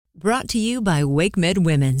Brought to you by WakeMed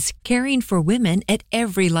Women's, caring for women at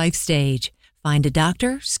every life stage. Find a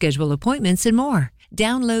doctor, schedule appointments, and more.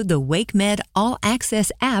 Download the WakeMed All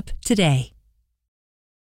Access app today.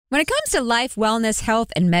 When it comes to life, wellness,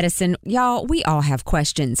 health, and medicine, y'all, we all have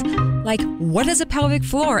questions. Like, what is a pelvic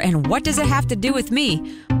floor and what does it have to do with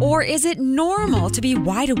me? Or is it normal to be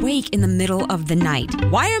wide awake in the middle of the night?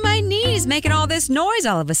 Why are my knees making all this noise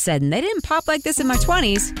all of a sudden? They didn't pop like this in my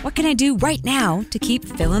 20s. What can I do right now to keep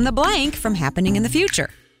fill in the blank from happening in the future?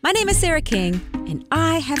 My name is Sarah King, and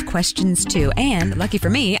I have questions too. And lucky for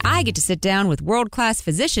me, I get to sit down with world-class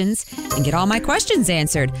physicians and get all my questions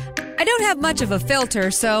answered. I don't have much of a filter,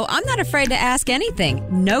 so I'm not afraid to ask anything.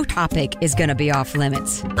 No topic is going to be off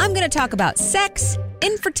limits. I'm going to talk about sex,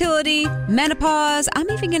 infertility, menopause. I'm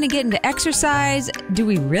even going to get into exercise. Do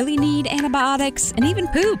we really need antibiotics? And even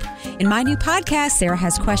poop. In my new podcast, Sarah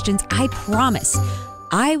Has Questions, I promise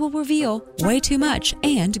I will reveal way too much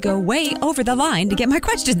and go way over the line to get my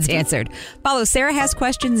questions answered. Follow Sarah Has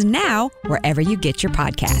Questions now wherever you get your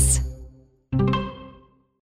podcasts.